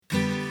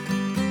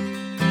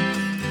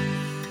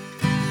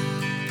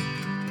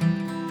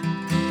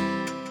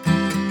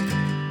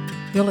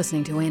You're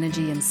listening to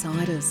Energy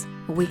Insiders,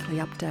 a weekly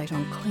update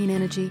on clean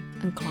energy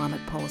and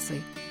climate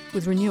policy,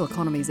 with Renew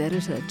Economy's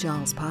editor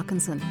Giles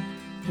Parkinson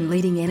and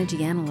leading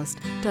energy analyst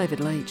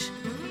David Leach.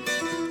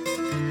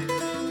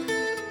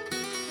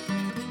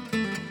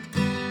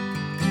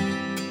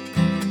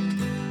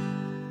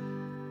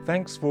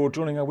 Thanks for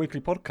joining our weekly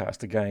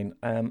podcast again.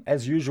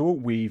 As usual,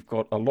 we've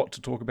got a lot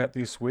to talk about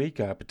this week,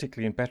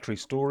 particularly in battery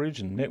storage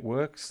and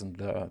networks and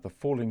the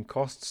falling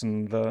costs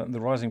and the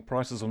rising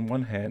prices on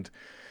one hand.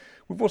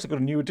 We've also got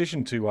a new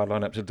addition to our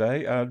lineup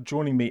today.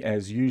 Joining me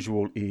as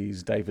usual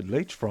is David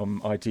Leach from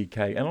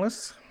ITK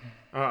Analysts.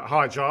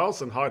 Hi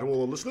Giles, and hi to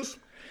all the listeners.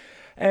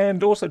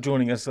 And also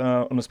joining us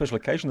on a special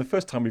occasion, the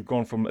first time we've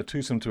gone from a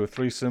twosome to a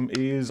threesome,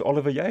 is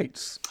Oliver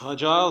Yates. Hi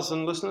Giles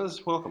and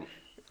listeners, welcome.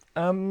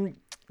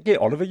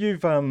 Oliver, you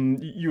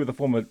were the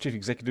former chief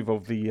executive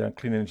of the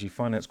Clean Energy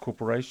Finance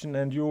Corporation,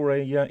 and you're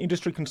a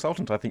industry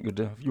consultant. I think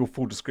your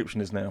full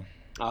description is now.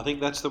 I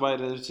think that's the way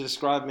to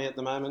describe me at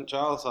the moment,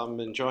 Giles. I'm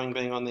enjoying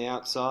being on the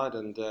outside,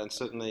 and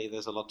certainly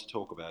there's a lot to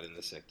talk about in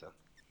this sector.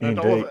 And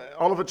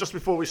Oliver, just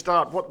before we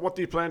start, what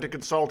do you plan to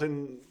consult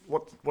in?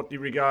 What do you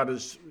regard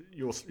as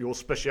your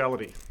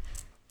speciality?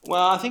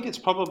 Well, I think it's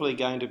probably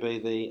going to be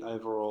the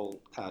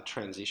overall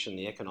transition,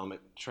 the economic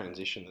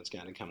transition that's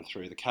going to come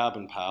through, the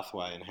carbon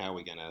pathway, and how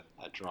we're going to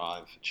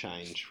drive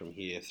change from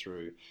here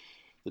through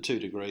the 2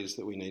 degrees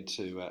that we need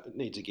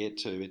to get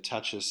to. It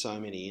touches so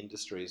many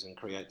industries and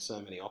creates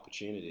so many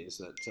opportunities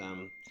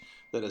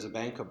that as a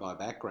banker by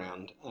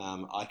background,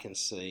 I can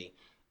see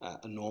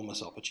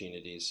enormous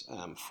opportunities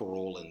for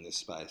all in this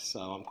space. So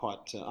I'm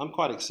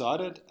quite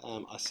excited.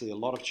 I see a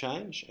lot of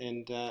change,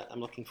 and I'm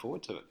looking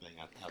forward to it being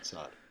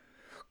outside.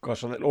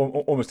 Gosh, that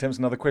almost tempts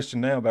another question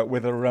now about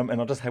whether, and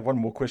I'll just have one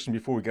more question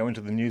before we go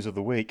into the news of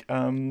the week.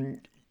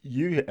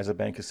 You, as a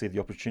banker, see the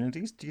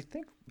opportunities. Do you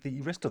think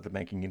the rest of the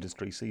banking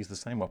industry sees the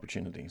same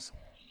opportunities?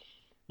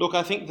 Look,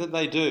 I think that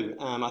they do.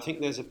 I think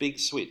there's a big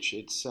switch.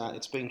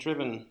 It's been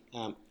driven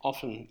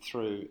often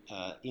through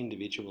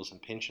individuals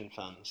and pension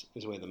funds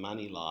is where the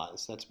money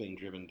lies. That's being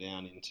driven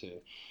down into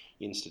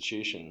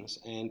institutions,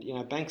 and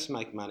banks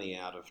make money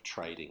out of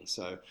trading.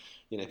 So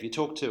if you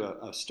talk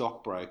to a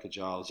stockbroker,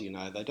 Giles,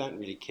 they don't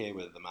really care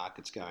whether the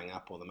market's going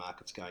up or the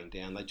market's going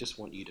down. They just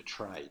want you to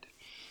trade.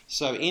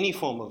 So any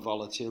form of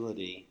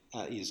volatility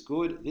is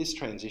good. This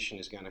transition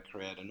is going to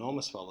create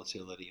enormous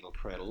volatility. It'll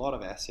create a lot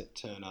of asset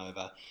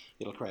turnover.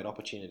 It'll create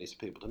opportunities for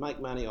people to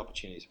make money,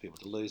 opportunities for people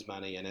to lose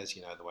money. And as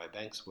you know, the way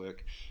banks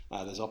work,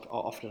 there's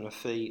often a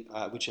fee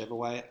whichever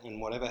way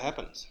and whatever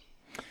happens.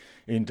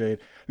 Indeed.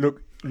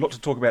 Look, a lot to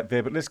talk about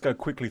there, but let's go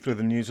quickly through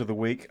the news of the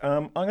week.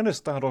 I'm going to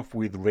start off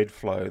with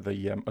Redflow,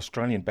 the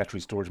Australian battery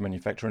storage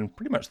manufacturer, and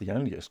pretty much the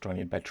only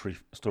Australian battery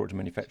storage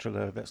manufacturer,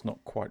 though that's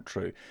not quite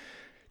true.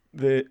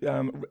 The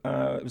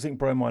zinc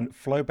bromine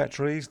flow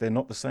batteries, they're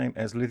not the same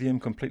as lithium,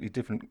 completely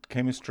different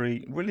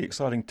chemistry, really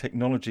exciting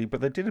technology,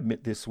 but they did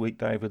admit this week,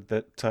 David,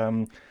 that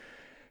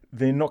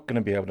they're not going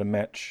to be able to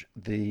match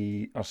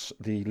the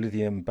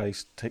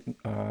lithium-based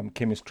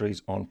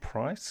chemistries on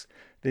price.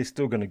 They're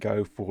still going to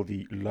go for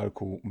the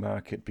local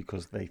market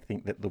because they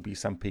think that there'll be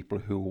some people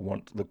who will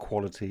want the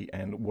quality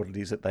and what it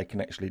is that they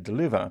can actually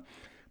deliver.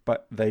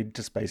 But they're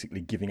just basically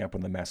giving up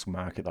on the mass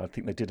market. I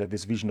think they did have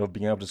this vision of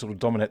being able to sort of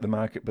dominate the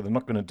market, but they're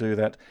not going to do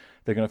that.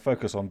 They're going to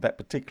focus on that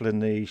particular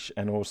niche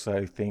and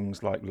also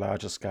things like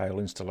larger scale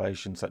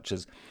installations such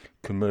as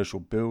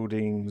commercial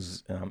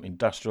buildings,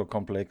 industrial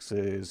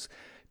complexes,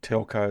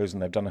 telcos,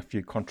 and they've done a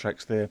few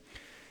contracts there.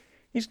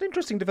 It's an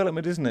interesting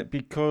development, isn't it?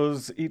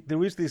 Because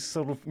there is this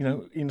sort of,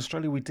 in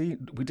Australia we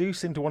do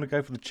seem to want to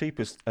go for the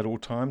cheapest at all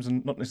times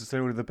and not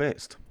necessarily the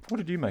best. What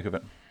did you make of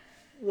it?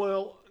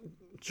 Well,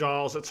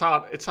 Giles, it's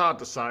hard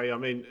to say. I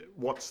mean,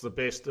 what's the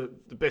best?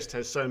 The best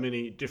has so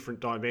many different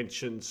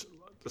dimensions: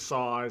 the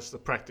size, the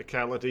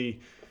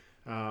practicality,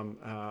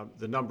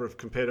 the number of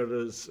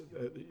competitors,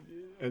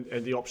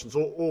 and the options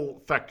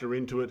all factor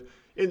into it.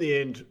 In the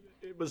end,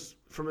 it was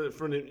from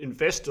an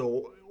investor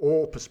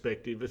or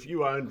perspective. If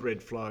you owned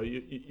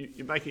Redflow,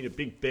 you're making a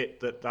big bet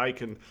that they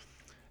can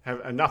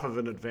have enough of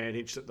an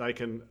advantage that they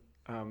can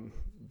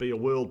be a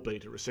world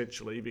beater,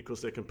 essentially,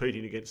 because they're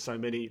competing against so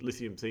many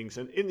lithium things.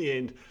 And in the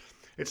end,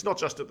 it's not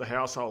just at the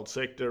household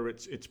sector,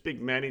 it's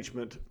big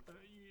management.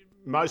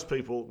 Most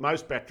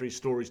battery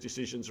storage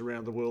decisions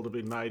around the world have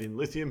been made in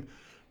lithium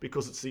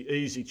because it's the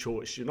easy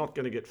choice. You're not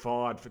going to get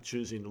fired for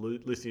choosing a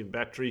lithium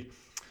battery.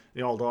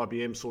 The old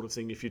IBM sort of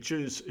thing. If you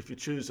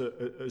choose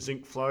a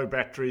zinc flow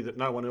battery that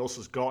no one else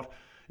has got,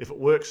 if it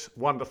works,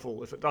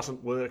 wonderful. If it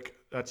doesn't work,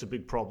 that's a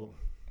big problem.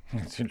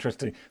 That's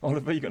interesting.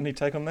 Oliver, you got any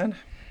take on that?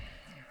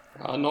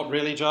 Not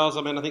really, Giles.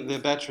 I mean, I think the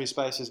battery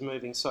space is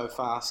moving so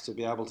fast to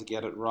be able to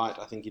get it right.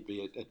 I think you'd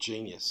be a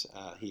genius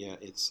here.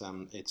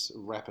 It's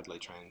rapidly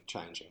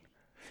changing.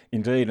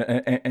 Indeed,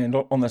 and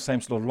on the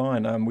same sort of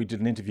line, we did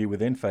an interview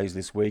with Enphase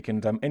this week,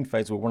 and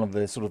Enphase were one of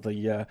the sort of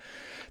the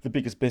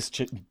biggest,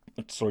 best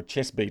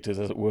chess beaters,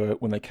 as it were,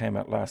 when they came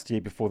out last year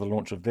before the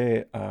launch of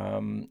their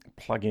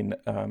plug-in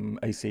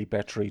AC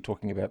battery,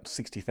 talking about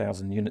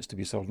 60,000 units to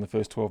be sold in the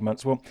first 12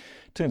 months. Well,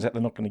 turns out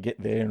they're not going to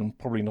get there, and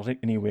probably not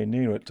anywhere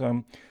near it.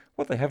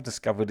 What they have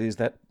discovered is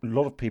that a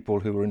lot of people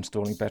who are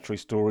installing battery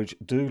storage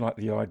do like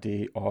the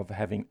idea of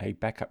having a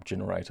backup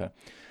generator.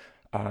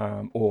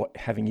 Or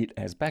having it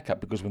as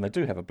backup, because when they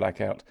do have a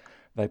blackout,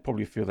 they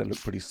probably feel they look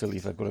pretty silly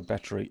if they've got a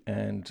battery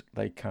and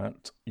they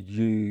can't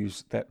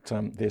use that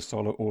their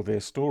solar or their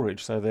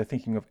storage. So they're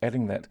thinking of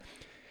adding that.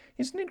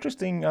 It's an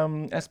interesting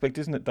aspect,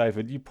 isn't it,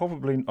 David? You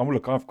probably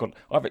look.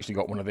 I've actually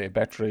got one of their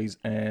batteries,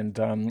 and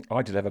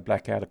I did have a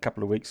blackout a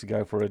couple of weeks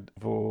ago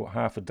for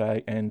half a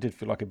day, and did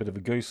feel like a bit of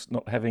a goose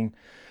not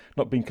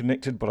being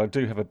connected, but I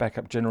do have a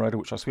backup generator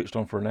which I switched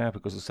on for an hour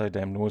because it's so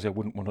damn noisy I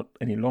wouldn't want it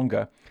any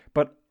longer.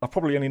 But I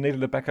probably only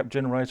needed a backup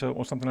generator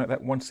or something like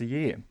that once a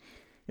year.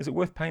 Is it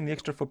worth paying the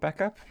extra for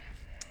backup?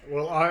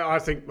 Well, I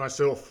think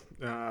myself,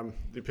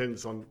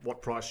 depends on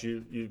what price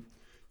you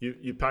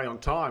pay on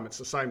time. It's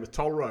the same with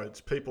toll roads.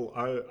 People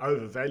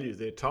overvalue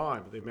their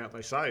time, the amount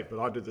they save.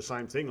 But I do the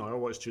same thing. I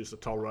always choose the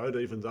toll road,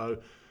 even though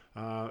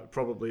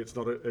probably it's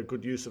not a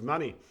good use of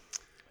money.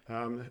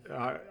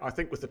 I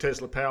think with the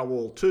Tesla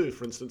Powerwall 2,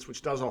 for instance,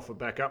 which does offer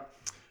backup,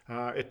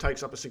 it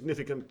takes up a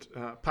significant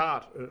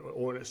part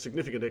or a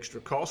significant extra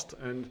cost.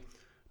 And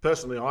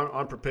personally,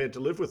 I'm prepared to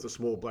live with the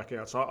small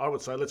blackouts. I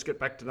would say let's get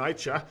back to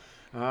nature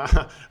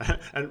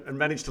and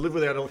manage to live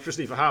without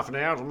electricity for half an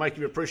hour. It'll make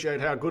you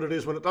appreciate how good it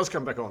is when it does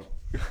come back on.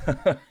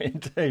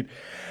 Indeed.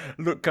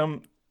 Look,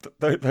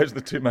 those are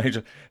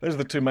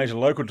the two major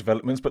local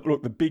developments. But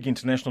look, the big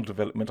international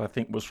development, I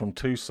think, was from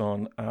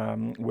Tucson,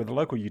 where the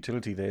local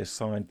utility there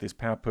signed this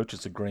power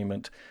purchase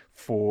agreement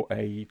for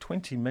a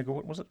 20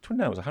 megawatt, was it?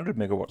 No, it was a 100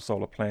 megawatt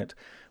solar plant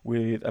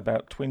with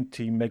about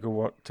 20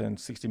 megawatt and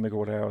 60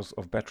 megawatt hours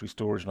of battery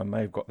storage. And I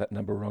may have got that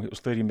number wrong. It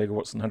was 30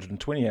 megawatts and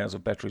 120 hours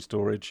of battery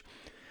storage.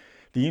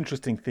 The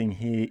interesting thing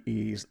here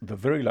is the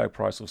very low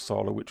price of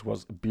solar, which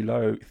was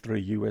below 3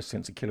 US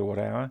cents a kilowatt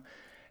hour.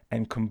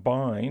 And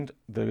combined,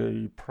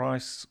 the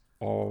price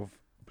of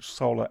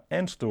solar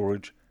and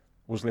storage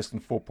was less than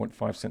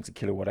 4.5 cents a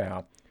kilowatt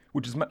hour,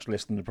 which is much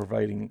less than the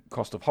prevailing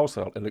cost of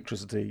wholesale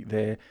electricity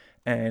there,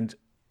 and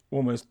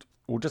almost,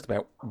 or just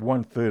about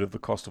 1/3 of the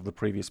cost of the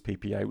previous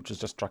PPA, which was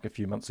just struck a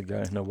few months ago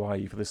in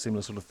Hawaii for this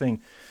similar sort of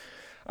thing.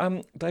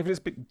 David, it's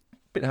a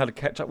bit hard to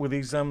catch up with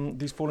these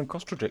falling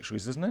cost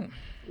trajectories, isn't it?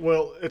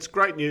 Well, it's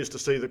great news to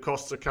see the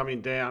costs are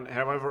coming down.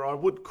 However, I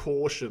would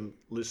caution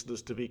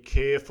listeners to be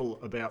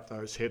careful about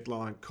those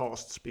headline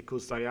costs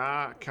because they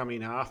are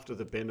coming after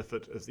the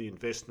benefit of the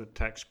investment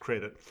tax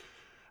credit,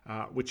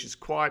 which is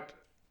quite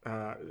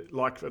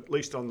like, at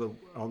least on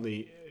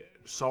the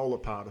solar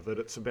part of it,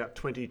 it's about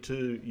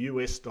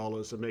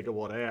 $22 a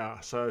megawatt hour.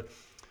 So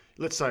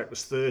let's say it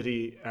was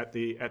 30 at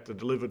the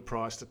delivered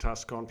price to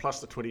Tuscon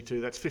plus the 22,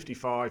 that's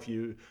 55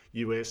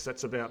 US,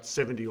 that's about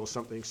 70 or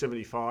something,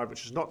 75,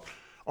 which is not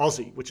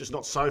Aussie, which is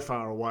not so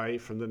far away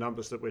from the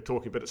numbers that we're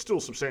talking, but it's still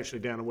substantially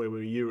down to where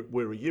we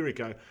were a year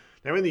ago.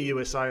 Now in the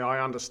USA,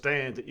 I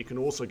understand that you can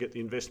also get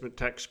the investment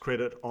tax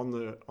credit on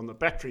the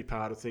battery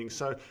part of things.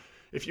 So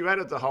if you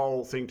added the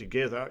whole thing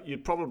together,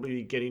 you'd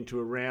probably get into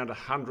around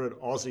 100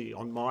 Aussie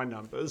on my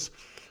numbers.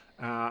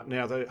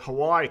 Now, the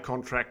Hawaii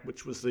contract,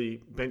 which was the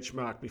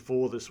benchmark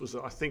before this, was,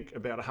 I think,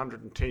 about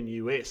 110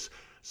 US.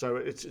 So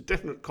it's a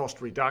definite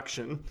cost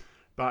reduction.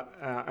 But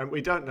and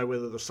we don't know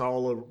whether the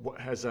solar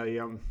has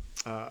a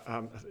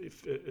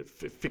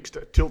fixed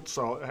tilt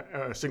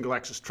single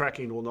axis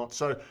tracking or not.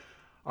 So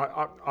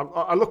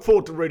I look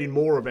forward to reading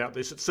more about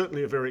this. It's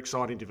certainly a very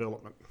exciting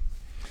development.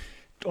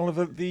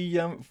 Oliver, the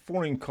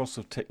falling costs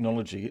of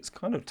technology, it's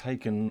kind of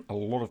taken a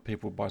lot of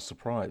people by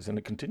surprise, and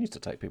it continues to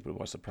take people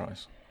by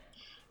surprise.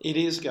 It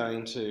is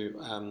going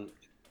to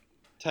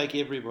take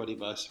everybody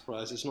by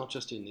surprise. It's not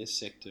just in this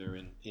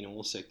sector, in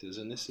all sectors,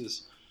 and this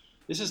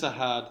is the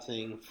hard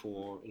thing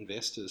for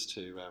investors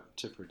to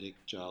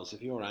predict, Giles.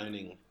 If you're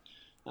owning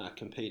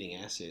competing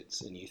assets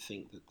and you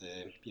think that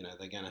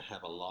they're going to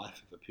have a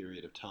life of a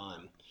period of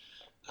time,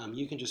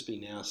 you can just be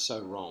now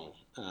so wrong.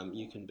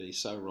 You can be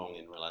so wrong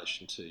in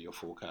relation to your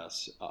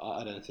forecasts.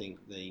 I don't think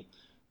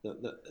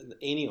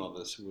any of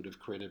us would have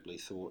credibly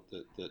thought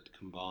that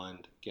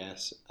combined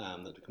gas,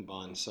 that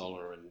combined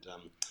solar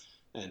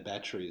and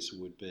batteries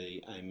would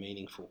be a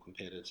meaningful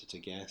competitor to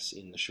gas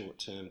in the short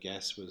term.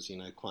 Gas was,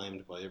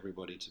 claimed by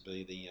everybody to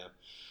be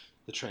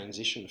the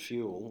transition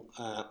fuel.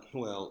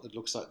 Well, it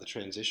looks like the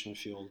transition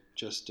fuel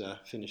just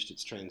finished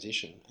its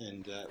transition,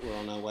 and we're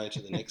on our way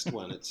to the next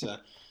one.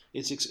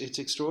 It's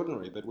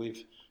extraordinary, but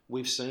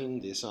we've seen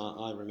this.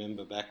 I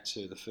remember back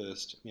to the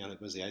first,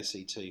 it was the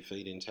ACT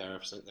feed-in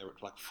tariffs. I think they were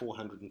at like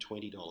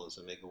 $420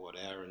 a megawatt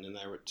hour, and then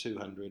they were at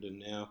 $200, and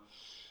now,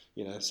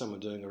 someone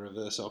doing a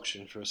reverse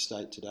auction for a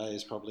state today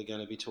is probably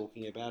going to be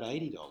talking about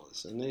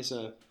 $80. And these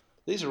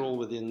are all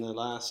within the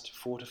last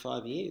 4 to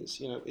 5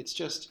 years. It's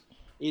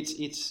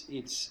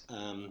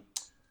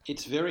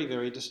it's very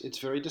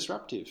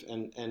disruptive,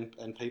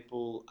 and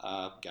people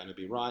are going to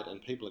be right,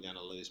 and people are going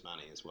to lose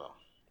money as well.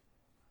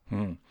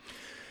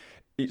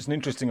 It's an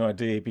interesting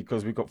idea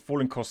because we've got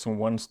falling costs on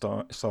one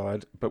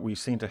side, but we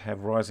seem to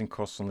have rising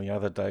costs on the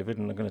other, David.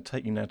 And I'm going to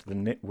take you now to the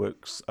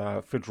Networks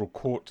federal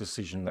court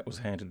decision that was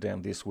handed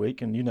down this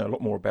week. And you know a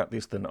lot more about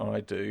this than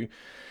I do.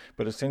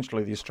 But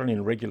essentially, the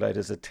Australian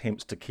regulators'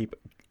 attempts to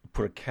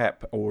put a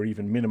cap or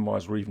even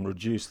minimise or even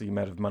reduce the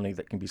amount of money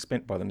that can be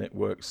spent by the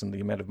networks and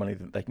the amount of money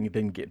that they can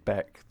then get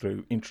back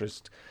through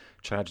interest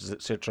charges,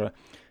 etc.,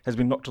 has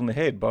been knocked on the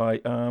head by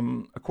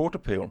a court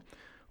appeal.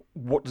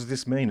 What does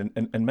this mean?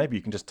 And maybe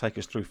you can just take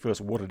us through first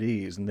what it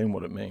is and then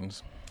what it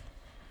means.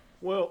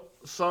 Well,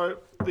 so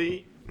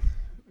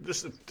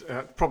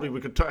probably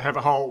we could have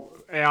a whole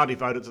hour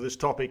devoted to this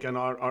topic, and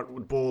I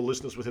would bore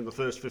listeners within the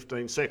first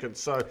 15 seconds.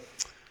 So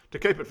to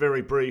keep it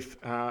very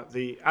brief,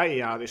 the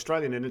AER, the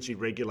Australian Energy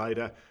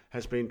Regulator,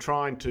 has been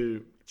trying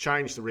to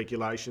change the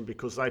regulation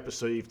because they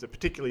perceive that,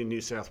 particularly in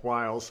New South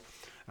Wales,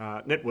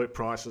 network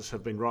prices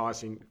have been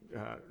rising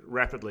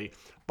rapidly.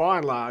 By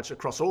and large,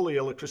 across all the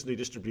electricity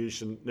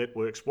distribution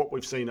networks, what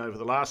we've seen over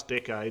the last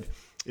decade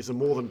is a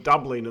more than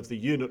doubling of the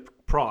unit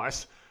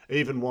price,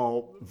 even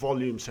while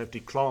volumes have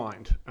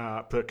declined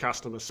per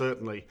customer,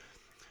 certainly,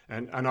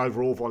 and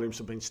overall volumes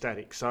have been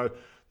static. So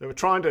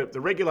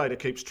the regulator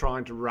keeps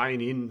trying to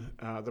rein in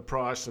the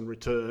price and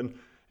return.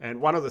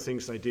 And one of the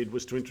things they did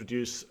was to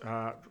introduce,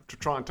 to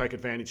try and take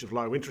advantage of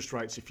low interest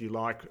rates, if you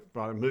like,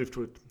 by a move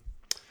to a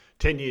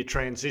 10-year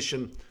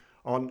transition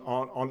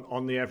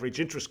on the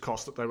average interest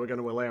cost that they were going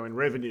to allow in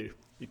revenue.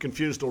 You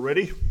confused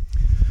already?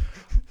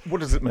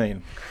 What does it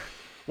mean?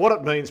 What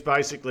it means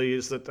basically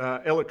is that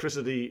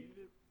electricity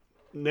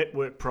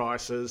network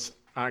prices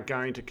are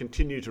going to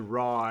continue to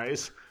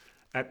rise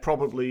at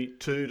probably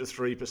 2 to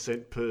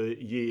 3% per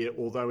year,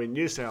 although in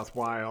New South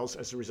Wales,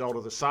 as a result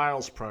of the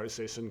sales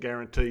process and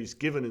guarantees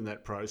given in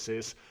that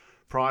process,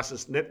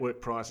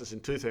 network prices in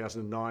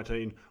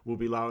 2019 will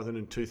be lower than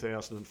in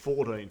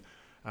 2014.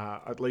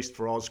 At least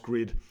for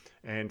Ausgrid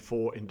and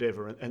for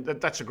Endeavour. And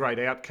that's a great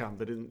outcome.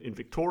 But in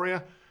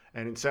Victoria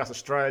and in South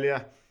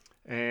Australia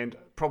and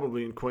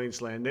probably in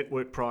Queensland,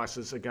 network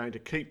prices are going to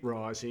keep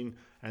rising,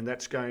 and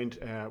that's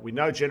we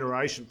know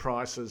generation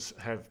prices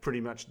have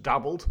pretty much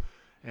doubled.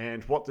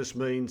 And what this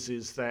means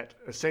is that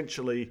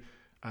essentially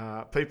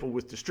people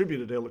with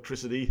distributed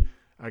electricity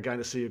are going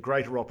to see a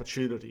greater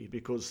opportunity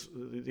because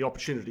the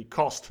opportunity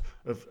cost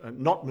of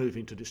not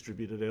moving to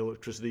distributed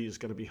electricity is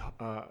going to be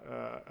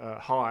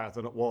higher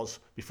than it was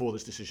before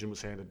this decision was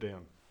handed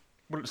down.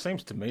 Well, it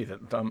seems to me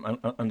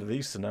that under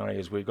these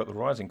scenarios, we've got the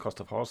rising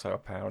cost of wholesale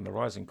power and the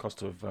rising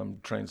cost of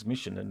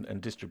transmission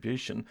and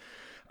distribution.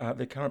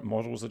 Their current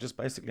models are just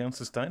basically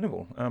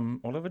unsustainable.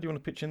 Oliver, do you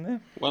want to pitch in there?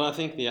 Well, I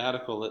think the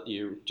article that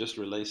you just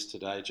released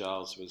today,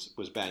 Giles,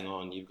 was bang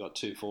on. You've got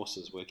two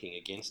forces working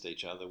against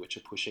each other, which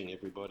are pushing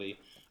everybody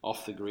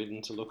off the grid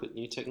and to look at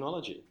new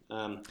technology.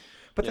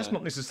 But that's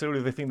not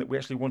necessarily the thing that we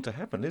actually want to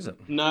happen, is it?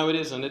 No, it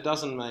isn't. It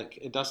doesn't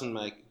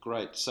make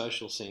great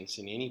social sense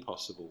in any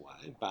possible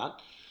way. But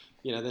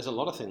there's a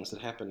lot of things that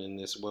happen in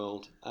this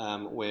world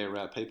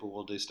where people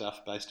will do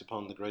stuff based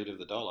upon the greed of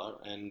the dollar,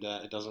 and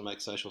it doesn't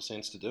make social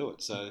sense to do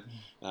it. So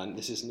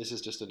this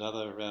is just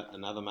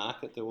another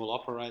market that will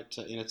operate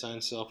in its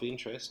own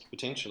self-interest,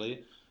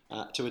 potentially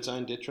to its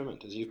own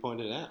detriment, as you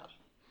pointed out.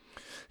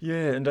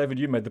 Yeah, and David,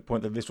 you made the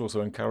point that this also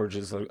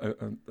encourages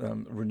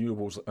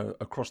renewables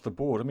across the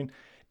board. I mean,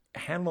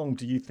 how long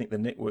do you think the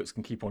networks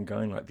can keep on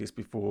going like this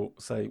before,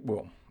 say,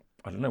 well,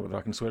 I don't know whether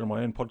I can swear on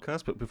my own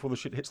podcast, but before the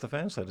shit hits the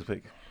fan, so to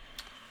speak?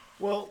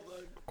 Well,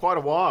 quite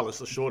a while is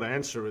the short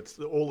answer.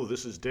 All of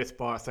this is death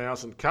by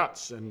 1,000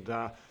 cuts, and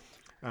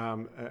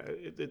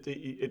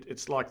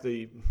it's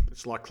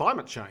like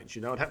climate change.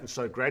 It happens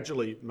so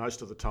gradually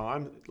most of the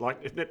time. Like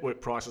if network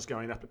prices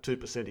going up at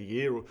 2% a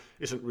year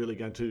isn't really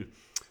going to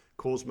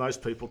cause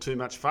most people too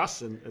much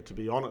fuss, and to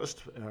be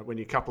honest, when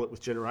you couple it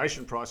with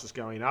generation prices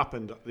going up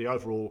and the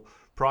overall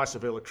price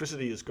of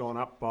electricity has gone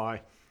up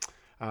by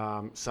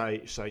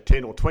say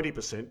 10 or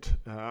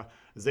 20%,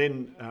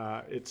 then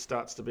it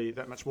starts to be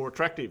that much more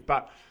attractive.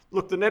 But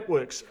look, the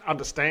networks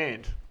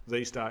understand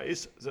these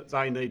days that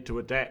they need to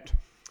adapt.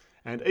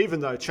 And even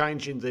though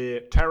changing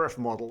their tariff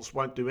models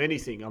won't do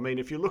anything, I mean,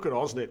 if you look at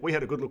AusNet, we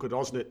had a good look at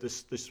AusNet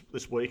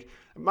this week.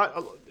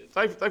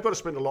 They've got to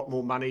spend a lot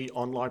more money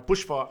on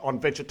on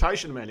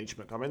vegetation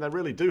management. I mean, they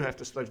really do have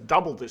to. They've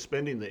doubled their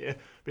spending there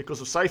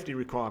because of safety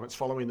requirements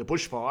following the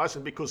bushfires,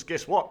 and because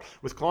guess what?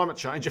 With climate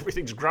change,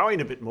 everything's growing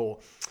a bit more.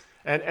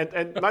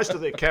 And most of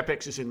their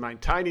capex is in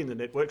maintaining the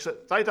networks. So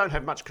they don't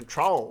have much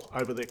control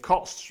over their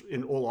costs.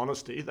 In all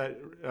honesty,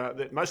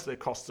 most of their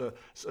costs are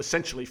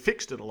essentially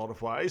fixed in a lot of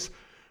ways.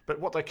 But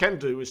what they can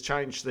do is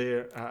change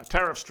their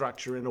tariff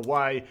structure in a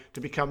way to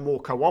become more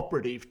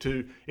cooperative,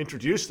 to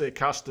introduce their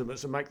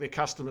customers and make their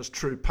customers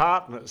true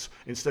partners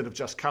instead of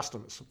just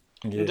customers.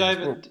 Yeah.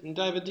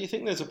 David, do you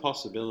think there's a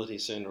possibility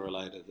sooner or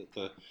later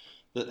that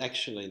that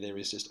actually there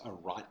is just a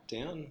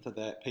write-down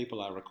that people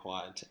are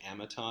required to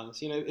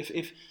amortise. You know,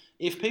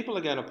 if people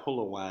are going to pull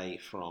away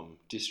from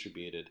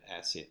distributed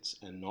assets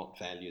and not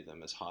value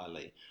them as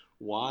highly,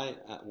 why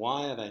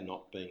are they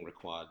not being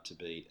required to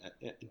be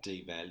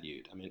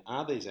devalued? I mean,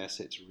 are these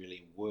assets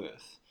really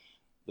worth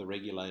the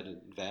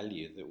regulated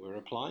value that we're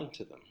applying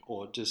to them?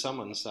 Or does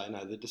someone say,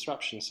 no, the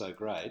disruption's so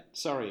great,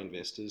 sorry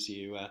investors,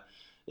 you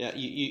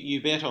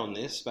bet on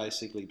this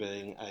basically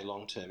being a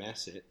long-term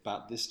asset,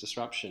 but this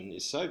disruption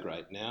is so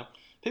great now,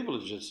 people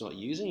are just not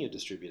using your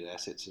distributed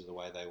assets as the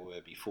way they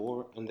were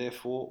before, and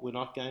therefore we're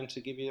not going to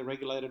give you a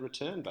regulated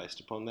return based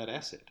upon that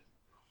asset.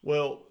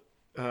 Well,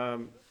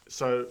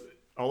 so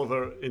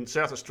Oliver, in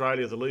South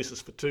Australia, the lease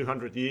is for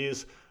 200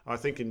 years. I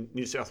think in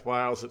New South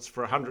Wales, it's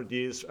for 100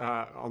 years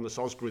on this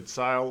Ausgrid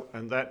sale,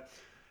 and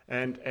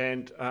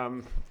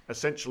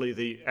essentially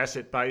the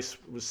asset base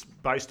was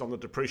based on the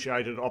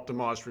depreciated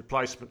optimised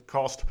replacement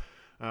cost.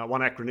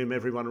 One acronym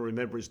everyone will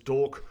remember is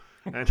DORC.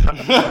 And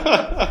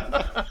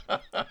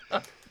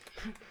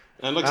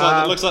it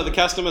looks like the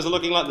customers are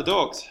looking like the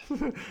dorks.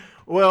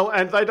 Well,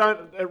 and they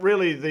don't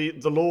really.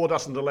 The law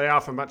doesn't allow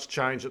for much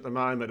change at the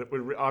moment.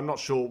 I'm not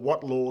sure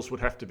what laws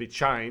would have to be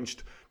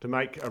changed to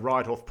make a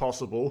write-off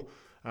possible,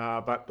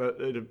 but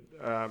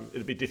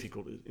it'd be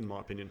difficult, in my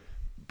opinion.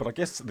 But I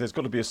guess there's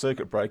got to be a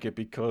circuit breaker,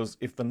 because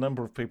if the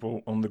number of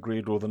people on the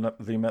grid or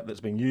the amount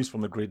that's being used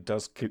from the grid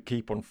does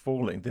keep on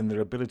falling, then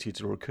their ability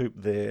to recoup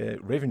their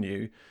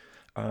revenue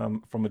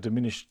from a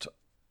diminished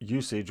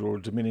usage or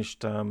a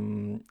diminished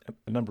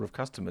number of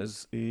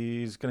customers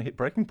is going to hit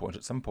breaking point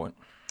at some point.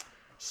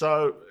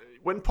 So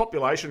when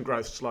population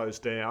growth slows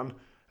down,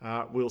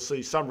 we'll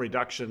see some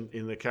reduction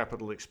in the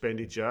capital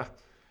expenditure,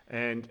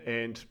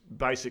 and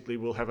basically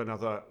we'll have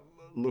another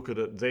look at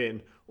it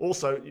then.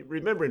 Also,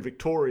 remember in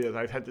Victoria,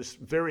 they've had this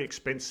very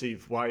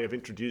expensive way of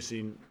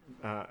introducing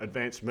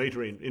advanced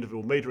metering,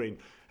 interval metering,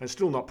 and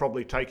still not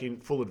probably taking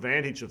full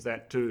advantage of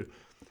that too.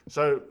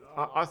 So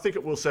I think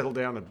it will settle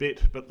down a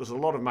bit, but there's a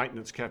lot of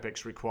maintenance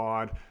capex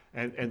required,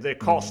 and their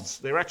costs,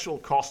 their actual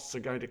costs are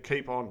going to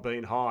keep on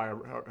being high.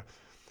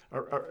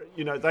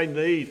 They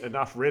need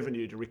enough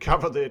revenue to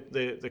recover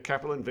the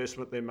capital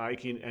investment they're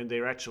making and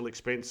their actual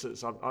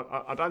expenses.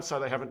 I don't say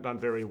they haven't done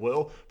very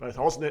well. Both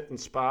AusNet and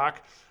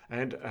Spark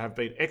and have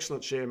been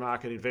excellent share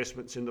market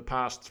investments in the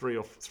past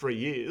 3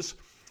 years,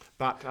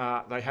 but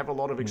they have a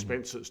lot of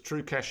expenses,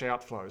 true cash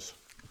outflows.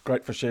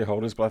 Great for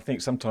shareholders, but I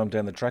think sometime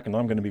down the track, and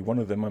I'm going to be one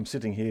of them, I'm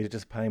sitting here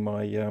just paying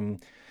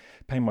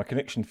my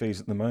connection fees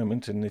at the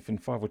moment, and if in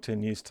 5 or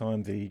 10 years'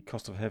 time the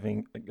cost of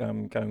having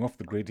going off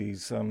the grid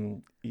is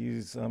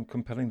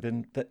compelling,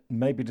 then that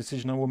may be a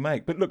decision I will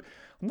make. But look,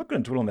 I'm not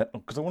going to dwell on that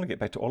because I want to get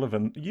back to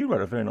Oliver. You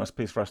wrote a very nice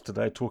piece for us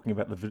today talking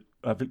about the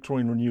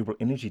Victorian renewable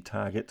energy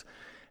target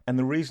and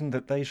the reason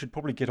that they should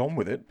probably get on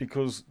with it,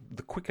 because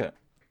the quicker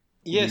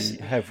we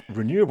have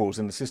renewables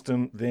in the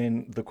system,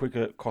 then the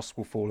quicker costs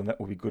will fall, and that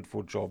will be good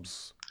for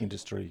jobs,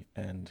 industry,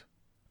 and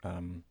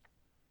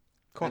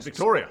costs.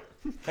 Victoria.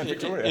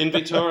 In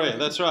Victoria,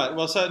 that's right.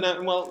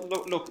 Well,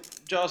 look,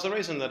 Giles. The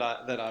reason that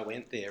I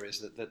went there is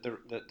that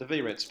the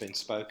VRET's been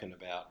spoken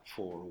about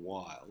for a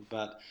while,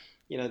 but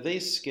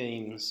these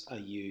schemes are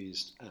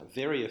used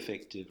very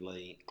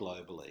effectively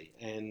globally,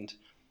 and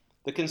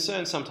the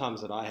concern sometimes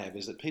that I have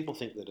is that people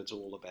think that it's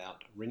all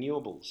about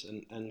renewables,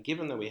 and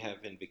given that we have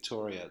in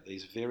Victoria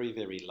these very,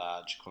 very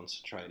large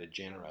concentrated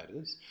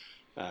generators,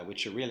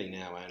 which are really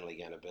now only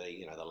going to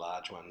be, the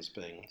large ones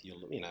being your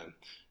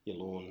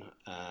Lawn,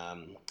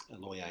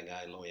 Loy Yang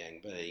A, Loy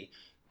Yang B,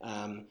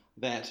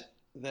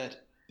 that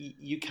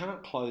you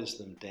can't close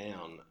them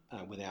down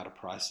without a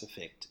price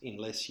effect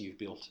unless you've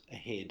built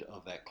ahead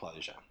of that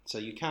closure. So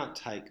you can't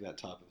take that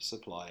type of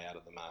supply out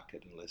of the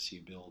market unless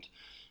you build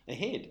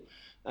ahead.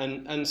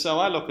 And so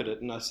I look at it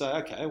and I say,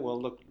 okay, well,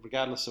 look,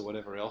 regardless of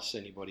whatever else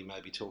anybody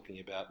may be talking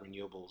about,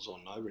 renewables or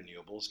no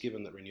renewables,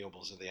 given that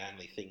renewables are the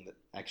only thing that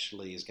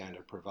actually is going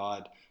to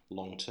provide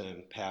long-term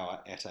power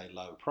at a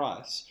low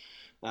price,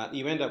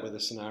 you end up with a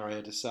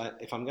scenario to say,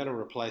 if I'm going to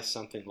replace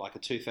something like a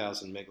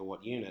 2,000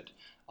 megawatt unit,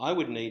 I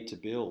would need to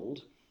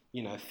build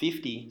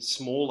 50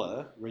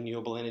 smaller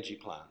renewable energy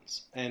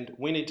plants. And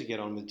we need to get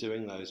on with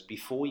doing those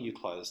before you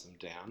close them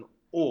down,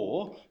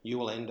 or you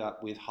will end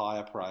up with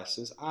higher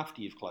prices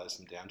after you've closed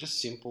them down.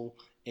 Just simple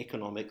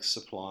economic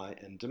supply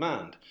and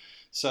demand.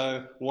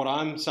 So what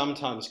I'm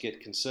sometimes get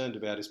concerned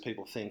about is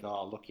people think,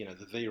 oh, look, the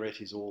VRET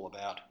is all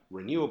about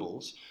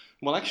renewables.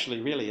 Well,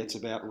 actually, really, it's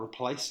about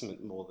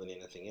replacement more than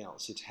anything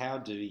else. It's how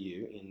do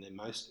you, in the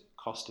most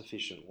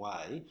cost-efficient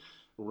way,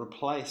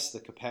 replace the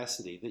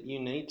capacity that you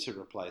need to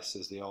replace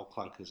as the old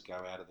clunkers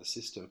go out of the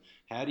system.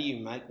 How do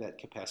you make that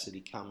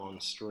capacity come on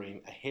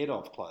stream ahead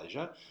of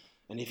closure?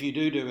 And if you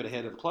do it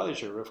ahead of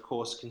closure, of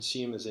course,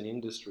 consumers and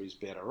industries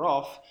better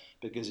off,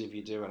 because if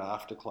you do it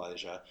after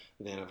closure,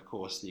 then of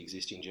course the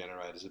existing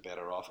generators are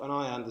better off. And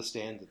I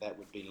understand that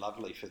would be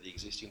lovely for the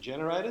existing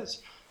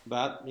generators,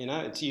 but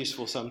it's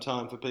useful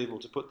sometime for people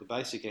to put the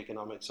basic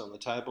economics on the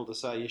table to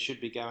say you should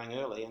be going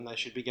early and they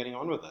should be getting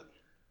on with it.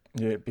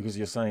 Yeah, because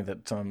you're saying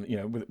that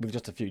with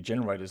just a few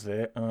generators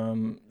there,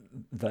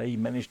 they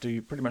managed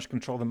to pretty much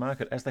control the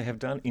market, as they have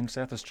done in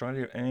South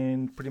Australia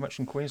and pretty much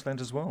in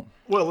Queensland as well.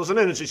 Well, there's an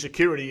energy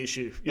security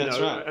issue. That's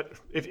right.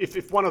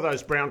 If one of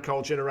those brown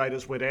coal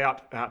generators went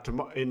out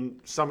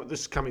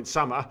this coming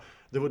summer,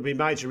 there would be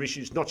major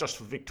issues, not just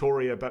for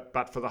Victoria,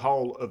 but for the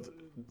whole of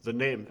the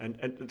NEM.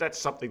 And that's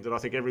something that I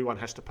think everyone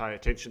has to pay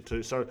attention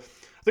to. So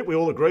I think we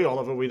all agree,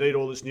 Oliver, we need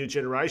all this new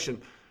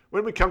generation.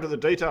 When we come to the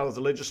detail of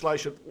the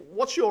legislation,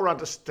 what's your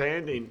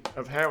understanding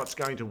of how it's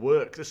going to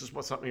work? This is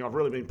something I've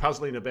really been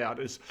puzzling about,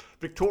 is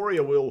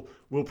Victoria will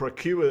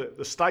procure,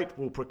 the state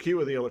will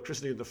procure the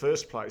electricity in the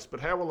first place, but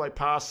how will they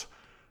pass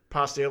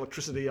the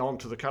electricity on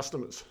to the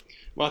customers?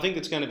 Well, I think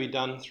it's going to be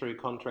done through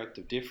contract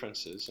of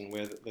differences, and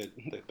where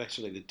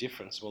basically the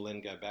difference will then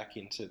go back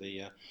into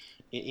the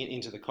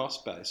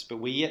cost base. But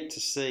we're yet to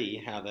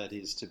see how that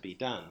is to be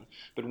done.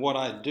 But what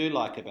I do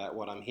like about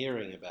what I'm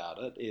hearing about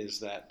it is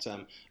that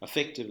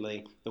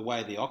effectively the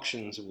way the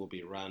auctions will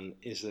be run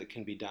is that it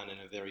can be done in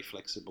a very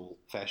flexible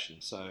fashion.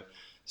 So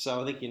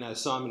I think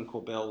Simon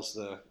Corbell's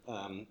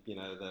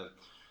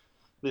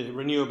the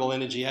renewable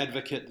energy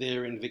advocate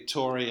there in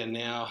Victoria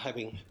now,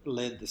 having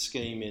led the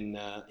scheme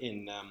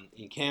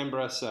in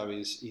Canberra, so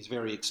he's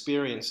very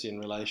experienced in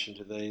relation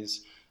to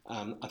these.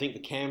 I think the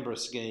Canberra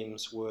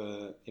schemes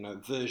were,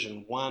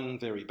 version 1,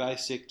 very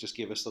basic, just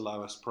give us the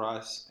lowest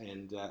price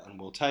and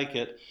we'll take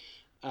it.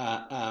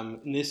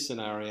 In this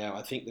scenario,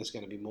 I think there's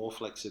going to be more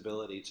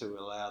flexibility to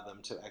allow them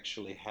to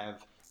actually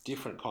have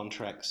different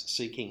contracts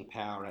seeking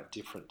power at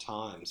different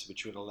times,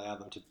 which would allow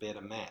them to better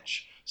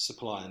match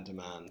supply and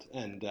demand.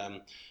 And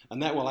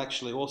that will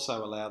actually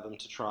also allow them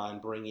to try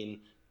and bring in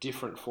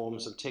different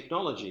forms of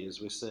technology, as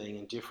we're seeing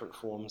in different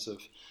forms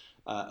of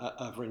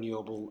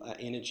renewable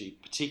energy,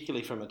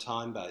 particularly from a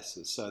time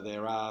basis. So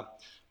there are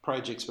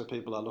projects where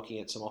people are looking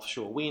at some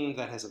offshore wind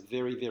that has a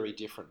very, very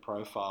different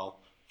profile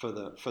for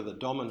the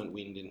dominant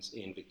wind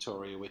in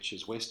Victoria, which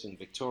is Western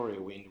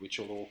Victoria wind, which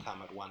will all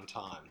come at one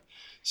time.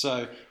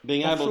 So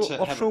being able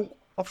to have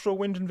offshore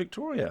wind in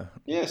Victoria.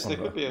 Yes, there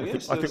could be. I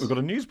think we've got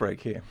a news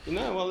break here.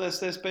 Well,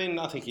 there's been.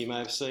 I think you may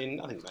have seen.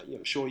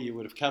 I'm sure you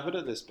would have covered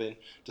it. There's been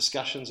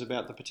discussions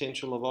about the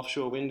potential of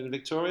offshore wind in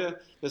Victoria.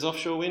 There's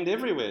offshore wind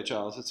everywhere,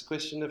 Giles. It's a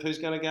question of who's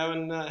going to go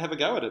and have a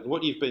go at it.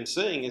 What you've been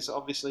seeing is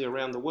obviously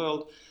around the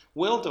world,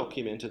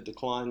 well-documented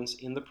declines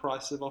in the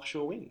price of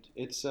offshore wind.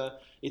 It's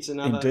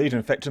another. Indeed,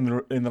 in fact,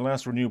 in the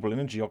last renewable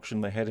energy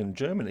auction they had in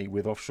Germany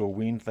with offshore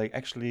wind, they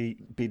actually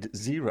bid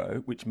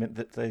zero, which meant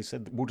that they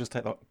said we'll just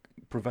take the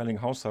prevailing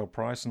wholesale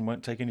price and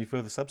won't take any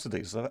further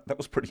subsidies. So that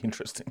was pretty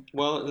interesting.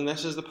 Well, and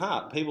this is the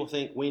part. People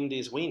think wind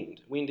is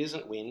wind. Wind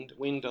isn't wind.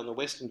 Wind on the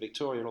Western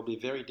Victoria will be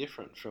very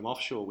different from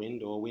offshore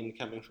wind or wind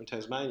coming from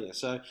Tasmania.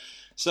 So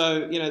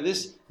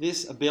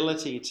this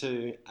ability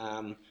to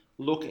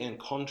look and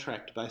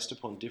contract based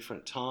upon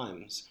different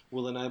times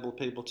will enable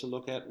people to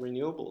look at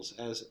renewables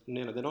as,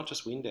 they're not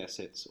just wind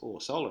assets or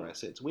solar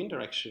assets. Wind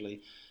are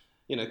actually,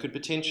 could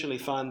potentially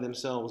find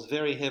themselves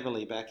very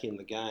heavily back in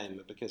the game,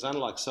 because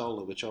unlike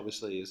solar, which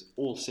obviously is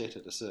all set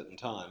at a certain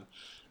time,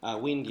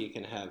 wind you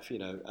can have,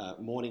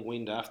 morning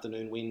wind,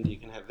 afternoon wind, you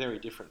can have very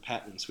different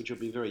patterns, which will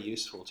be very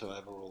useful to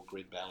overall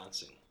grid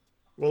balancing.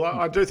 Well,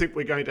 I do think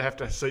we're going to have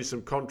to see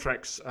some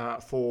contracts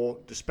for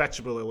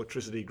dispatchable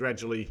electricity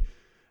gradually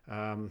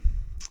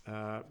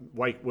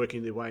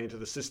working their way into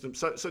the system.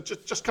 So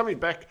just coming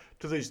back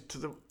to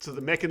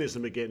the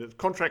mechanism again,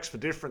 contracts for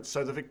difference.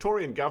 So the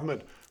Victorian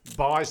government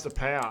buys the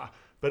power,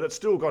 but it's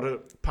still got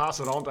to pass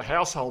it on to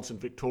households in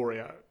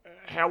Victoria.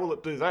 How will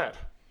it do that?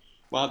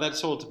 Well,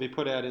 that's all to be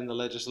put out in the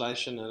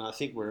legislation, and I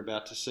think we're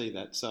about to see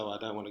that. So I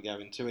don't want to go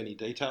into any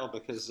detail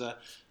because,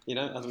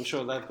 I'm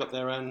sure they've got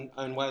their own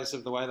ways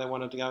of the way they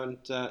wanted to go and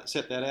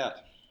set that out.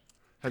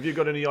 Have you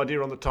got any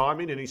idea on the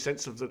timing? Any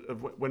sense of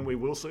when we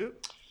will see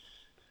it?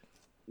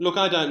 Look,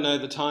 I don't know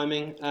the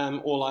timing.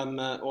 All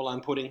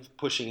I'm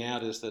pushing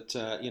out is that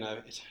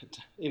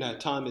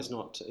time is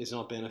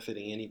not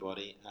benefiting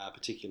anybody,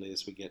 particularly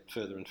as we get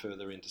further and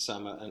further into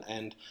summer.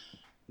 And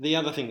the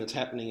other thing that's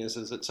happening is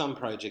that some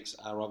projects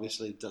are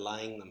obviously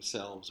delaying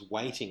themselves,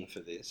 waiting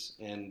for this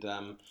and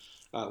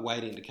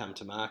waiting to come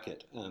to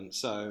market.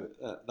 So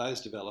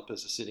those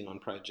developers are sitting on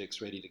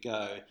projects ready to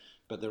go,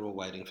 but they're all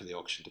waiting for the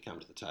auction to come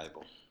to the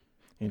table.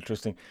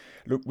 Interesting.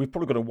 Look, we've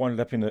probably got to wind it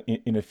up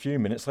in a few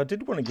minutes. I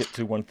did want to get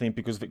to one thing,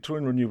 because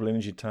Victorian Renewable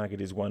Energy Target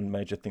is one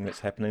major thing that's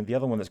happening. The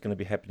other one that's going to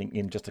be happening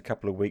in just a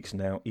couple of weeks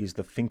now is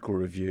the Finkel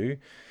Review.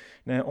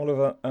 Now,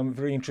 Oliver, I'm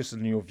very interested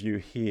in your view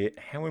here.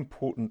 How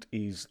important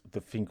is the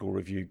Finkel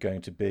Review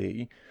going to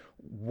be?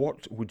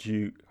 What would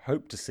you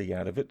hope to see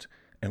out of it?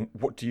 And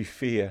what do you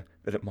fear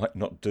that it might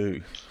not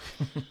do?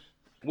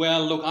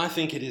 Well, look, I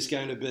think it is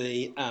going to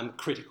be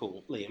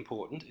critically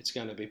important. It's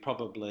going to be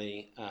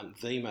probably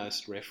the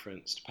most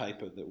referenced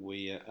paper that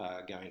we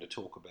are going to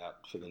talk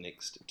about for the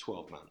next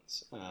 12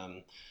 months.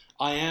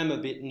 I am a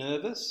bit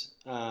nervous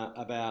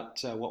about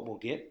what we'll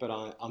get, but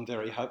I'm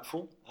very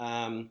hopeful.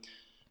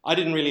 I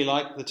didn't really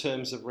like the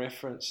terms of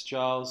reference,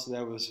 Giles.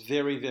 There was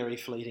very, very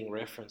fleeting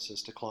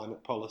references to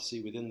climate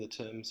policy within the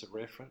terms of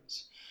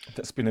reference.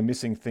 That's been a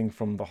missing thing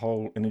from the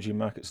whole energy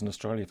markets in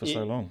Australia for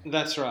so long.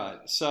 That's right.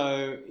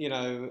 So,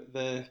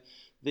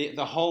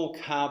 the whole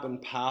carbon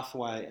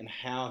pathway and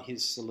how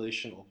his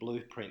solution or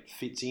blueprint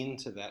fits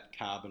into that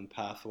carbon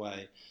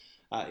pathway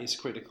is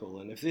critical.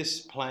 And if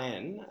this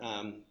plan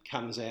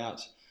comes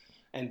out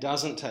and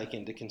doesn't take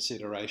into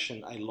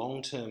consideration a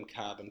long-term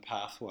carbon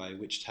pathway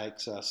which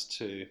takes us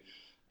to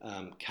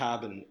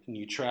carbon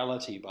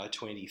neutrality by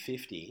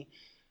 2050,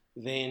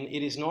 then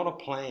it is not a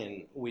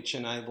plan which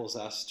enables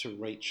us to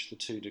reach the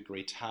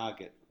 2-degree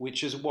target,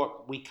 which is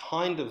what we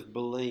kind of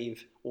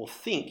believe or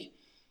think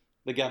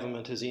the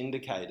government has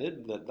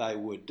indicated that they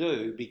would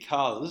do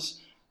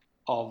because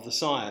of the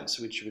science,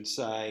 which would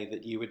say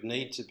that you would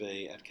need to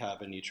be at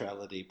carbon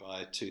neutrality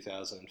by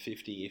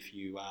 2050 if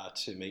you are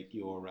to meet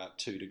your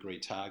 2-degree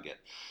target.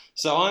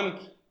 So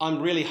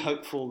I'm really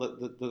hopeful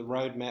that the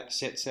roadmap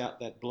sets out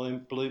that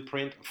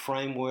blueprint,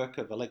 framework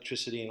of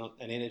electricity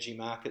and energy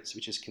markets,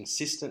 which is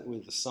consistent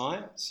with the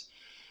science.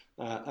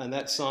 And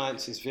that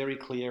science is very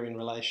clear in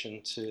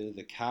relation to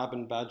the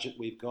carbon budget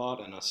we've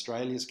got and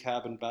Australia's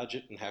carbon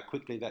budget and how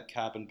quickly that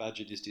carbon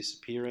budget is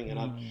disappearing.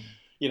 And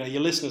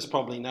your listeners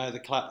probably know the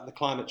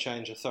Climate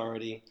Change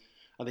Authority,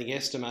 I think,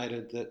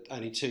 estimated that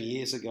only 2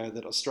 years ago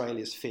that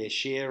Australia's fair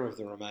share of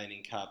the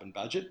remaining carbon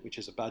budget, which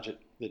is a budget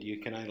that you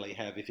can only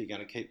have if you're going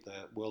to keep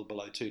the world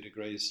below 2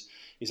 degrees,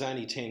 is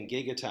only 10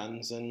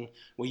 gigatons, and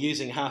we're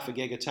using half a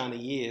gigaton a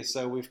year,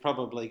 so we've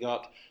probably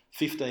got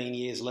 15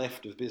 years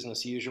left of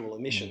business usual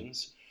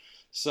emissions.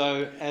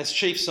 So, as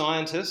chief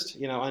scientist,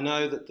 I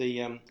know that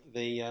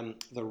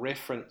the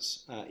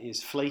reference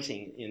is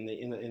fleeting in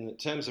the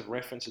terms of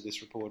reference of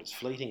this report. It's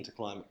fleeting to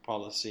climate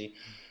policy,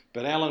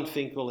 but Alan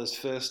Finkel is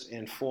first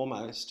and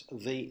foremost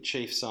the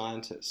chief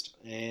scientist.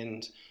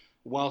 And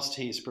whilst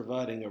he's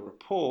providing a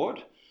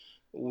report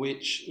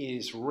which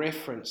is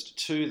referenced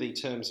to the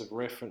terms of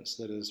reference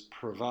that is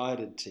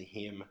provided to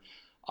him,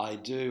 I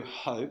do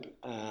hope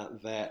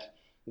that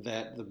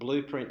the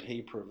blueprint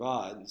he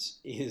provides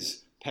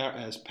is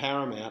as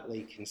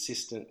paramountly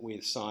consistent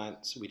with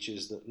science, which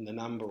is the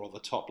number or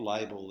the top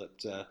label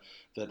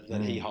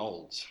that he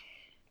holds.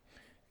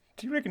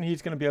 Do you reckon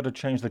he's going to be able to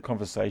change the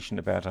conversation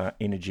about our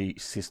energy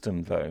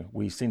system, though?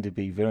 We seem to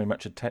be very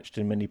much attached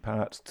in many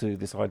parts to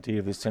this idea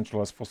of this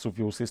centralised fossil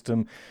fuel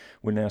system.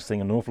 We're now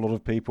seeing an awful lot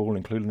of people,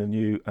 including the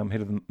new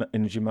head of the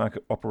energy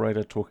market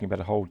operator, talking about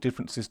a whole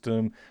different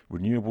system,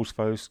 renewables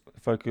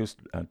focused,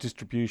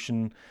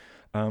 distribution.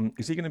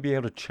 Is he going to be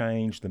able to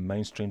change the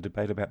mainstream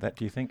debate about that,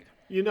 do you think?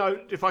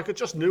 If I could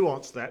just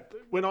nuance that,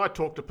 when I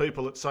talk to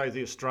people at, say,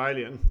 The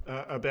Australian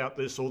about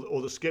this,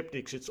 or the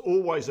sceptics, it's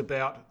always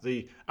about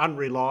the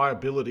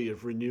unreliability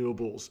of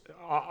renewables.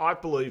 I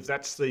believe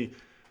that's the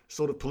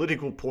sort of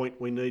political point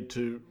we need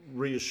to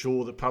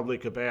reassure the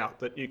public about,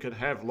 that you can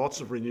have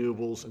lots of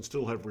renewables and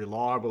still have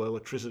reliable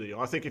electricity.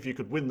 I think if you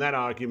could win that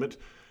argument,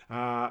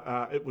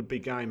 it would be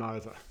game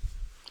over.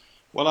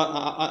 Well,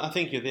 I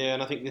think you're there,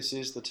 and I think this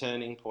is the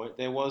turning point.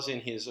 There was in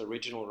his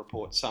original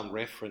report some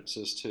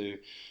references to,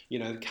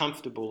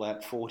 comfortable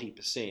at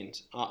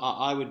 40%.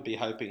 I would be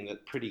hoping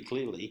that pretty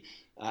clearly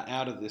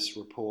out of this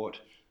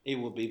report, it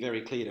will be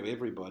very clear to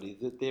everybody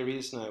that there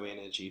is no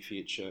energy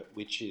future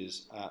which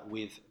is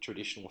with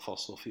traditional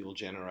fossil fuel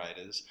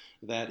generators,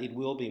 that it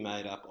will be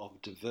made up of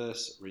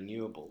diverse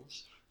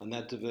renewables, and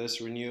that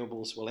diverse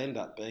renewables will end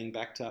up being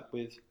backed up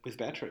with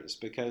batteries,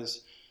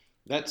 because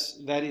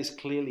that is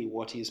clearly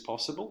what is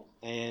possible.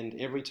 And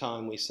every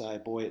time we say,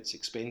 boy, it's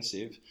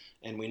expensive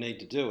and we need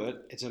to do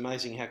it, it's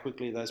amazing how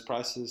quickly those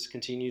prices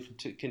continue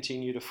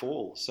to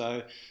fall.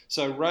 So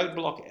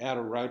roadblock out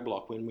of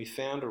roadblock, when we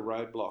found a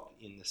roadblock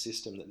in the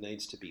system that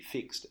needs to be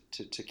fixed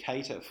to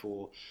cater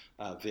for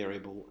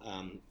variable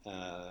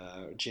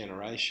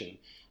generation,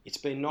 it's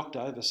been knocked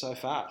over so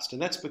fast.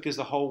 And that's because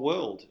the whole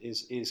world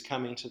is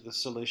coming to the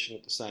solution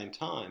at the same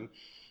time.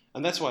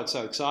 And that's why it's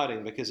so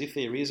exciting, because if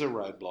there is a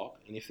roadblock,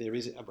 and if there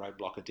is a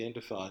roadblock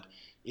identified,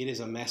 it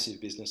is a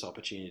massive business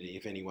opportunity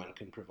if anyone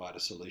can provide a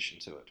solution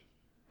to it.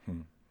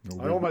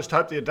 I almost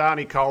hope the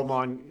Adani coal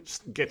mine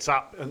gets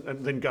up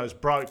and then goes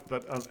broke,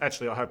 but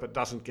actually I hope it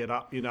doesn't get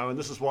up, and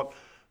this is what,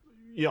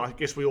 I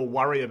guess we all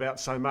worry about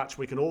so much.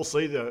 We can all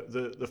see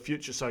the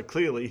future so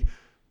clearly,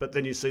 but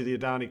then you see the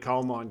Adani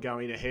coal mine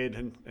going ahead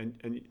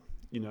and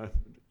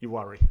you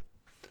worry.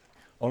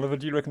 Oliver,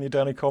 do you reckon the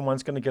Adani coal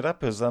mine's going to get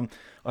up?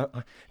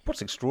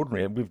 What's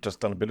extraordinary, we've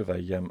just done a bit of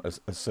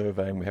a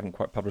survey and we haven't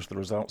quite published the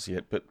results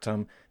yet, but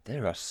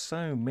there are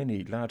so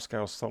many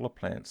large-scale solar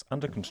plants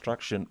under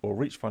construction or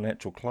reach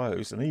financial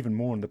close, and even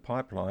more in the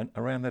pipeline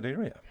around that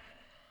area.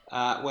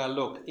 Well,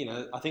 look,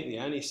 I think the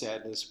only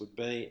sadness would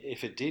be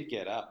if it did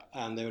get up,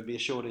 there would be a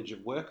shortage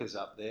of workers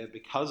up there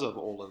because of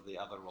all of the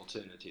other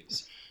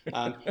alternatives.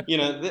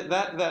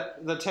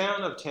 The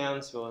town of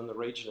Townsville and the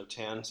region of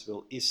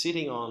Townsville is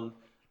sitting on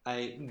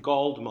a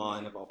gold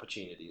mine of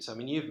opportunities. I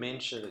mean, you've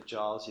mentioned it,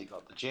 Giles. You've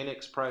got the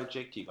GenX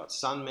project. You've got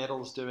Sun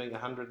Metals doing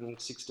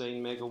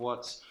 116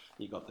 megawatts.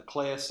 You've got the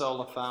Clare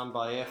Solar Farm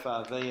by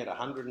FRV at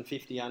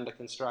 150 under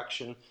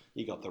construction.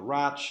 You've got the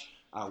Rach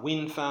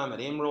wind farm at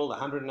Emerald,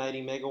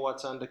 180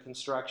 megawatts under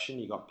construction.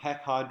 You've got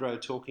Pac Hydro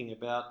talking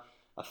about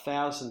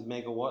 1,000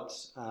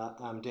 megawatts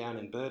down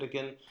in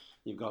Bertigan.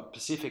 You've got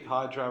Pacific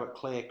Hydro at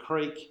Clare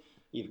Creek.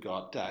 You've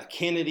got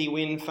Kennedy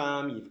Wind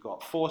Farm. You've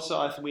got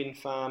Forsyth Wind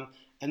Farm.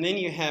 And then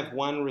you have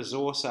one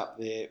resource up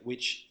there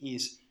which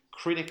is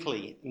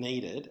critically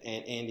needed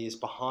and is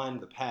behind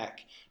the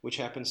pack, which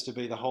happens to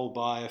be the whole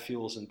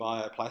biofuels and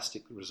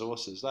bioplastic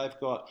resources. They've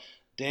got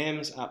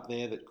dams up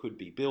there that could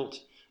be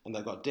built, and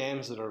they've got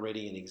dams that are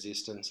already in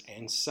existence,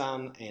 and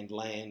sun and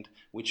land,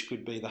 which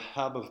could be the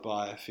hub of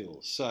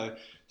biofuels. So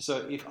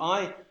if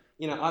I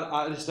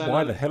just don't.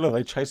 Why the hell are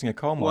they chasing a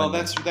coal mine? Well,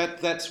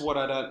 that's what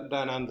I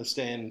don't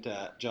understand,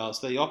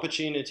 Giles. The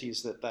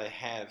opportunities that they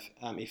have,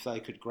 if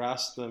they could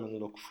grasp them and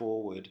look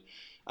forward,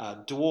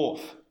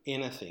 dwarf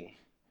anything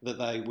that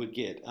they would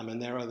get. I mean,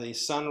 there are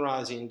these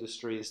sunrise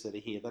industries that are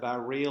here that are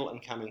real and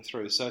coming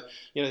through. So,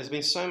 there's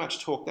been so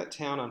much talk. That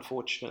town,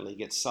 unfortunately,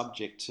 gets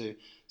subject to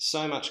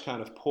so much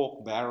kind of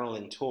pork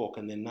barreling talk,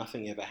 and then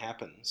nothing ever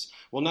happens.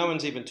 Well, no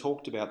one's even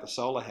talked about the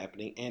solar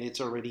happening, and it's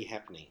already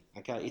happening.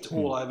 Okay, it's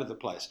all over the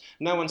place.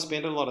 No one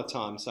spent a lot of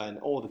time saying,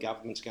 the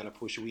government's going to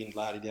push wind,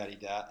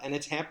 la-di-da-di-da, and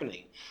it's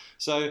happening.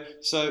 So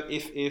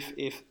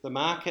if the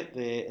market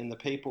there and the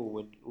people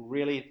would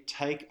really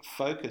take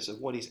focus of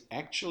what is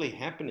actually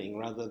happening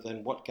rather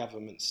than what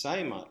governments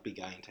say might be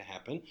going to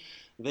happen,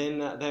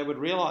 then they would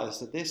realise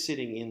that they're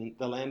sitting in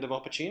the land of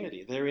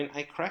opportunity. They're in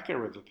a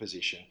cracker of a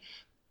position.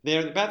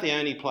 They're about the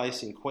only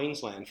place in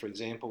Queensland, for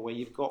example, where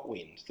you've got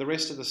wind. The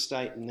rest of the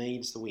state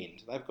needs the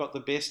wind. They've got the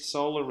best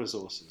solar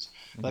resources.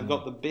 They've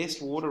got the best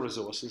water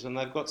resources, and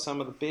they've got some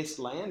of the best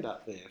land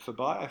up there for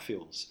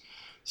biofuels.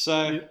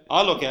 So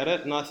I look at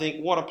it and I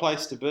think, what a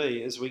place to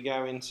be as we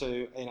go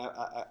into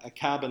a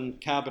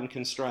carbon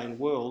constrained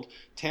world.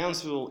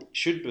 Townsville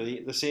should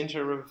be the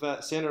centre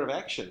of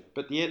action,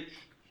 but yet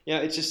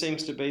it just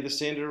seems to be the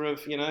centre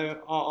of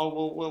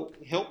well,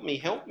 help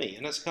me,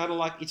 and it's kind of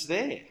like it's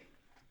there.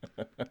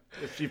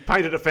 You've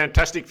painted a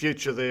fantastic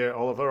future there,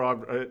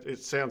 Oliver. It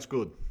sounds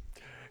good.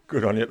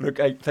 Good on you. Look,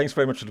 hey, thanks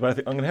very much for the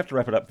debate. I'm going to have to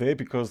wrap it up there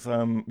because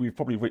we've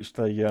probably reached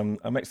a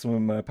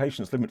maximum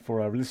patience limit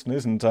for our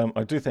listeners, and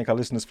I do thank our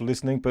listeners for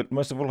listening, but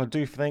most of all, I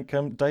do thank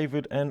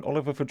David and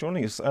Oliver for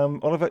joining us.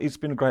 Oliver, it's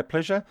been a great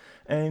pleasure,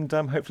 and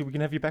hopefully we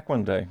can have you back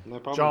one day. No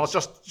problem. Giles,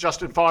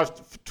 just in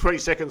 20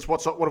 seconds,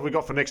 what have we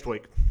got for next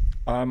week?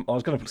 I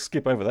was going to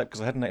skip over that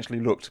because I hadn't actually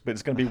looked, but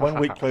it's going to be 1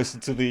 week closer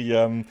to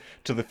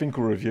the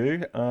Finkel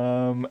review,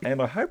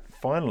 and I hope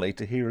finally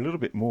to hear a little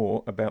bit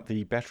more about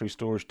the battery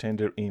storage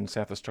tender in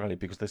South Australia,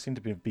 because they seem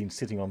to have been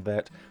sitting on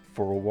that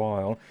for a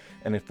while,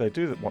 and if they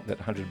do want that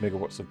 100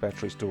 megawatts of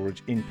battery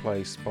storage in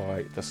place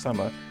by the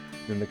summer,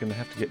 then they're going to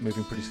have to get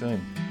moving pretty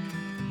soon.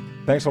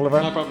 Thanks,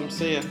 Oliver. No problem.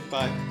 See you.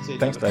 Bye. See you.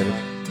 Thanks, David.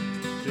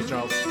 Cheers,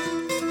 Giles.